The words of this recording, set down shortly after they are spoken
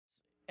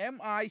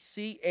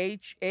Michaela.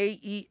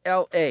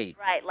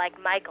 Right, like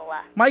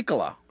Michaela.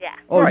 Michaela. Yeah.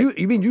 Oh, Right.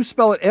 you mean you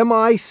spell it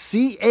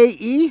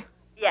Micae?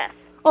 Yes.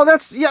 Oh,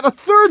 that's yet a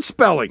third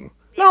spelling.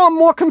 Now I'm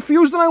more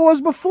confused than I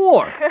was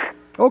before.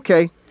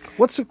 Okay,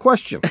 what's the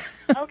question?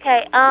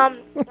 Okay,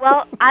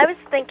 well, I was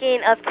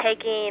thinking of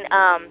taking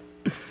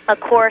a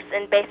course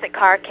in basic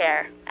car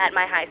care at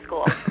my high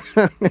school.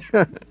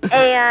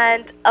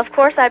 And, of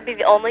course, I'd be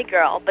the only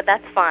girl, but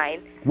that's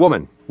fine.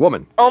 Woman.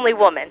 Only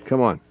woman.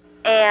 Come on.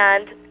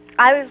 And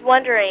I was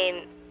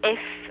wondering if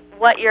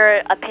what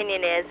your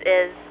opinion is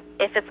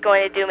if it's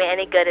going to do me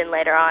any good in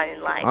later on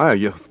in life.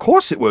 Of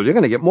course it will. You're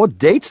going to get more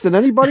dates than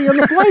anybody in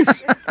the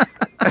place.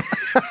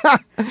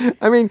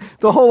 I mean,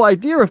 the whole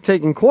idea of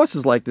taking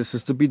courses like this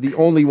is to be the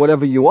only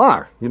whatever you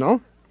are, you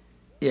know?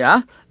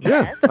 Yeah?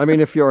 Yeah. I mean,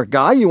 if you're a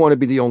guy, you want to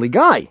be the only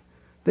guy.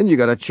 Then you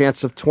got a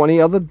chance of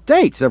 20 other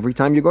dates every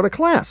time you go to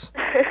class.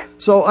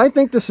 So I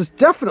think this is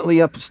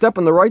definitely a step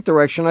in the right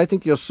direction. I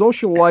think your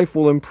social life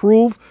will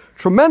improve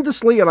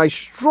tremendously, and I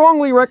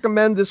strongly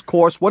recommend this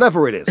course,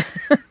 whatever it is.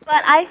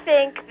 But I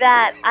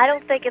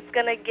don't think it's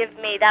going to give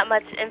me that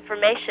much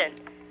information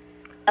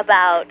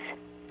about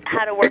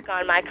how to work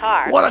on my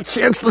car. What a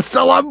chance to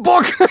sell our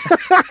book!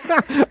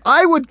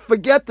 I would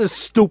forget this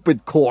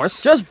stupid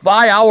course. Just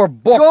buy our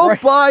book. Go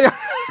buy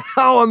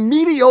our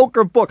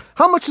mediocre book.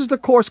 How much does the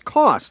course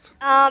cost?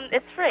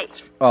 It's free.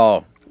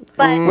 Oh.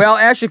 But Well,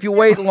 actually, if you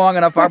wait long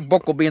enough, our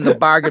book will be in the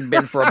bargain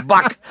bin for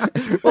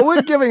 $1. Well,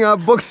 we're giving our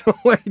books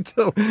away,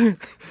 too.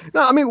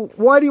 No, I mean,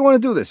 why do you want to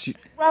do this?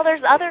 well,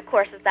 there's other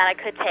courses that I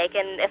could take,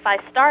 and if I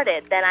start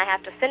it, then I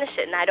have to finish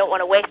it, and I don't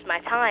want to waste my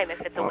time if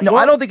it's a waste. No,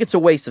 I don't think it's a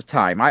waste of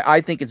time. I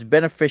think it's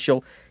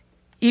beneficial.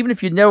 Even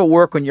if you never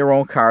work on your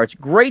own car, it's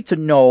great to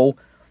know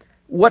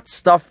what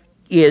stuff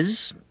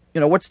is,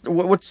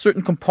 what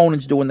certain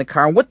components do in the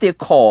car and what they're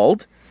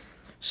called,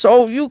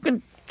 so you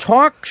can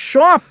talk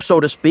shop,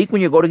 so to speak,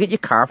 when you go to get your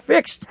car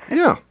fixed.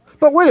 Yeah.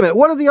 But wait a minute.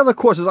 What are the other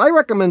courses? I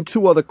recommend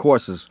 2 other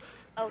courses.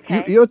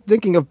 Okay. You're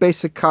thinking of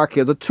basic car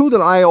care. The 2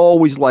 that I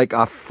always like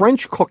are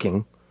French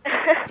cooking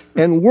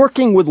and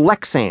working with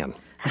Lexan.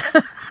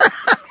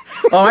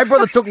 Oh, my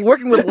brother took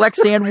working with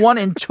Lexan 1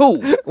 and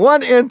 2.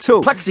 1 and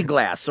 2.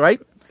 Plexiglass,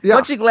 right? Yeah.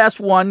 Plexiglass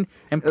 1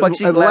 and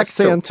plexiglass and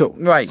Lexan 2.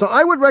 Right. So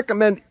I would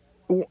recommend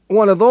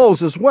one of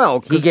those as well.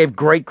 He gave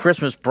great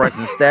Christmas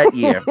presents that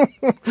year.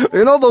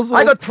 You know those little...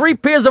 I got 3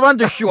 pairs of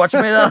undershorts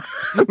made out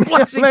of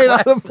plexiglass. made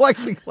out of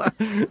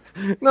plexiglass.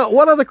 Now,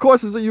 what other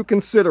courses are you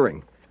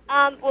considering?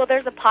 Well,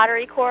 there's a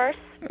pottery course.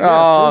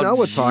 Oh, see, now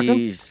we're talking.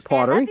 jeez.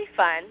 Pottery. Yeah, that'd be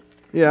fun.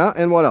 Yeah,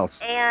 and what else?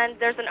 And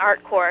there's an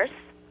art course.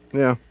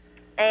 Yeah.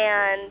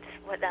 And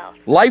what else?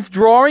 Life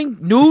drawing?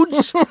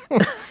 Nudes? Well,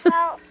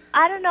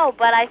 I don't know,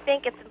 but I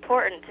think it's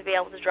important to be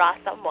able to draw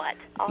somewhat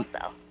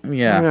also.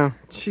 Yeah.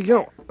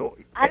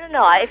 I don't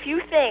know. If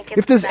you think...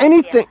 If there's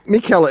anything,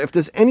 Michaela, if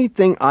there's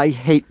anything I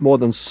hate more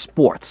than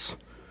sports,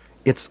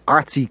 it's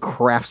artsy,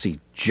 craftsy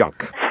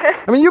junk.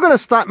 I mean, you're going to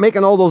start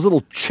making all those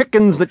little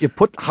chickens that you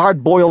put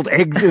hard-boiled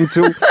eggs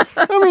into.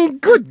 I mean,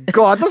 good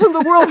God, doesn't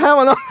the world have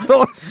enough of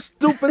those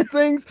stupid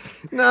things?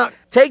 Now,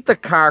 Take the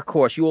car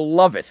course. You will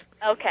love it.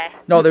 Okay.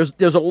 No,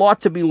 there's a lot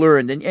to be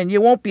learned, and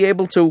you won't be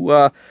able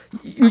to,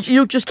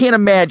 you just can't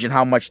imagine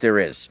how much there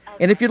is. Okay.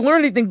 And if you learn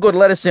anything good,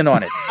 let us in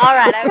on it. All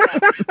right, I will.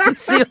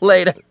 See you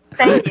later.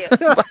 Thank you.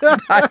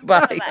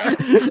 Bye.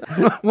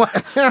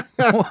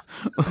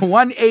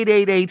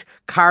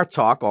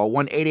 1-888-CAR-TALK or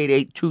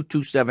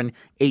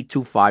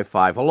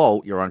 1-888-227-8255.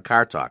 Hello, you're on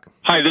Car Talk.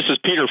 Hi, this is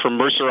Peter from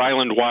Mercer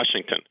Island,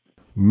 Washington.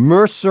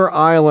 Mercer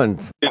Island.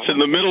 It's in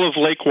the middle of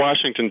Lake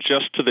Washington,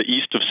 just to the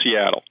east of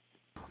Seattle.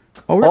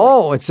 Oh, really?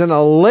 Oh, it's in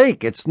a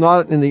lake. It's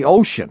not in the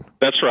ocean.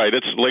 That's right.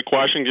 Lake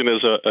Washington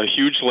is a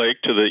huge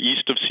lake to the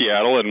east of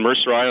Seattle, and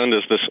Mercer Island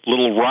is this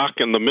little rock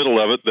in the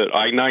middle of it that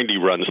I-90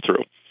 runs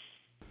through.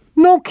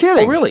 No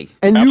kidding. Oh, really?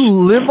 And you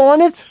live on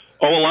it?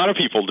 Oh, a lot of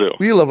people do.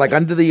 Where you live, like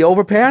under the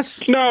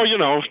overpass? No,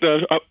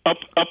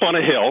 up on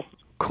a hill.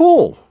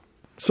 Cool.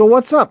 So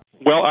what's up?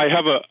 Well, I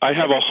have a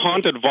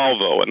haunted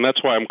Volvo, and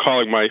that's why I'm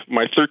calling. My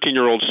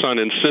 13-year-old son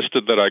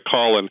insisted that I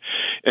call and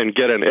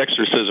get an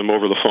exorcism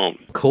over the phone.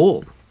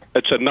 Cool.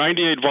 It's a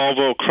 98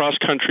 Volvo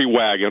cross-country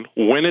wagon.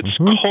 When it's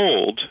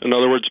cold, in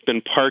other words,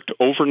 been parked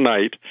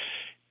overnight,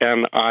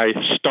 and I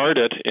start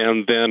it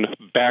and then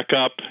back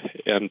up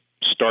and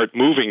start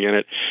moving in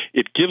it,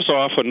 it gives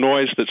off a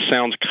noise that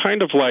sounds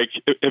kind of like,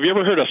 have you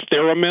ever heard a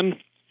theremin?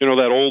 You know,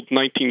 that old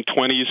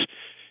 1920s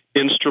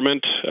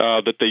instrument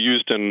that they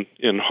used in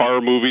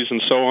horror movies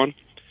and so on?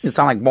 It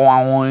sounds like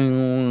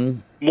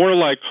boing. More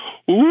like,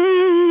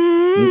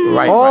 ooh.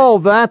 Right.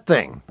 That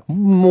thing.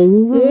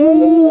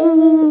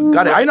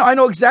 Got it. I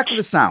know exactly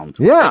the sound.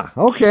 Yeah,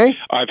 okay.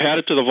 I've had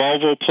it to the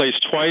Volvo place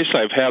twice.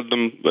 I've had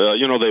them,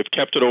 they've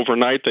kept it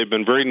overnight. They've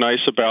been very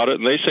nice about it,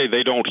 and they say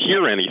they don't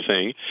hear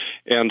anything,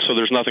 and so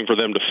there's nothing for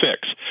them to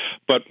fix.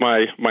 But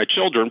my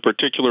children,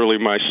 particularly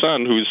my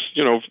son, who's,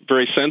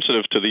 very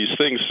sensitive to these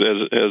things,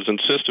 has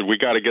insisted we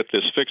got to get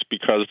this fixed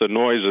because the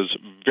noise is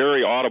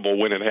very audible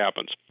when it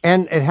happens.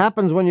 And it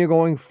happens when you're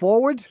going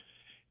forward?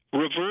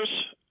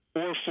 Reverse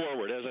or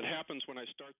forward, as it happens when I start